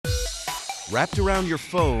Wrapped around your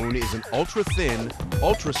phone is an ultra-thin,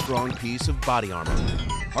 ultra-strong piece of body armor.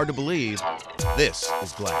 Hard to believe, this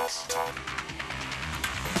is glass.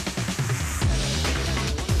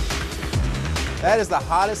 That is the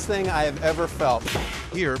hottest thing I have ever felt.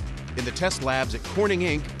 Here, in the test labs at Corning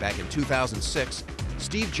Inc. back in 2006,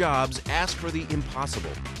 Steve Jobs asked for the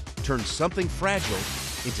impossible, turned something fragile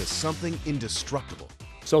into something indestructible.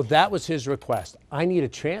 So that was his request. I need a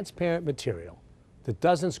transparent material that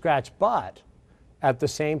doesn't scratch, but at the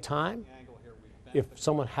same time, if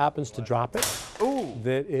someone happens to drop it,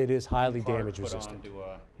 that it is highly damage resistant.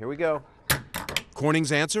 Here we go.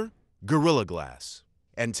 Corning's answer? Guerilla Glass.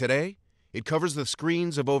 And today, it covers the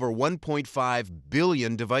screens of over 1.5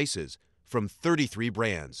 billion devices from 33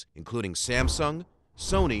 brands, including Samsung,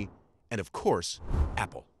 Sony, and of course,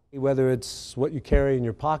 Apple. Whether it's what you carry in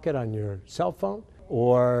your pocket on your cell phone,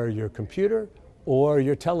 or your computer, or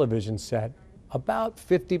your television set, about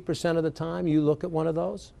 50% of the time you look at one of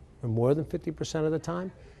those, or more than 50% of the time,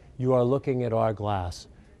 you are looking at our glass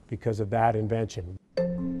because of that invention.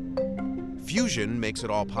 Fusion makes it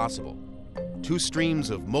all possible. Two streams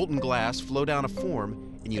of molten glass flow down a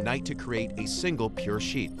form and unite to create a single pure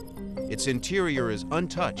sheet. Its interior is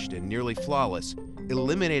untouched and nearly flawless,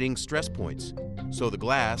 eliminating stress points, so the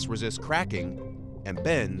glass resists cracking and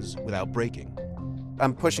bends without breaking.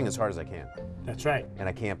 I'm pushing as hard as I can. That's right. And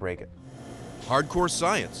I can't break it. Hardcore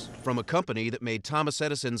science from a company that made Thomas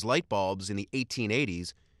Edison's light bulbs in the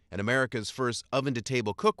 1880s and America's first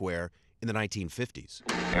oven-to-table cookware in the 1950s.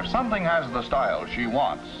 If something has the style she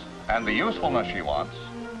wants and the usefulness she wants,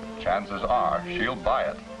 chances are she'll buy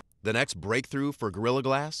it. The next breakthrough for Guerilla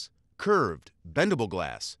Glass? Curved, bendable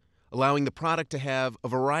glass, allowing the product to have a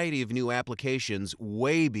variety of new applications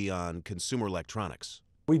way beyond consumer electronics.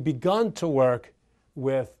 We've begun to work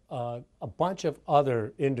with a bunch of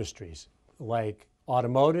other industries like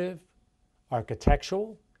automotive,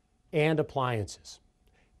 architectural, and appliances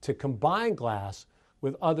to combine glass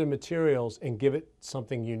with other materials and give it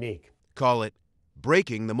something unique. Call it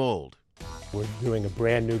breaking the mold. We're doing a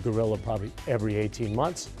brand new Guerilla probably every 18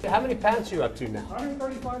 months. How many patents are you up to now?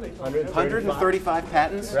 135, they told me. 135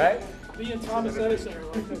 patents? Right? Me and Thomas Edison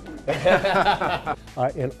are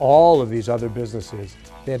In all of these other businesses,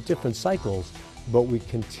 they have different cycles, but we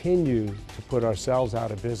continue to put ourselves out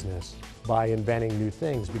of business by inventing new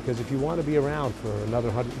things, because if you want to be around for another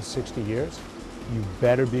 160 years, you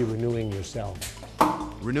better be renewing yourself.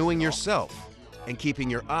 Renewing yourself and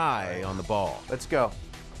keeping your eye on the ball. Let's go.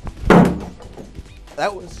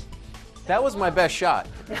 That was my best shot.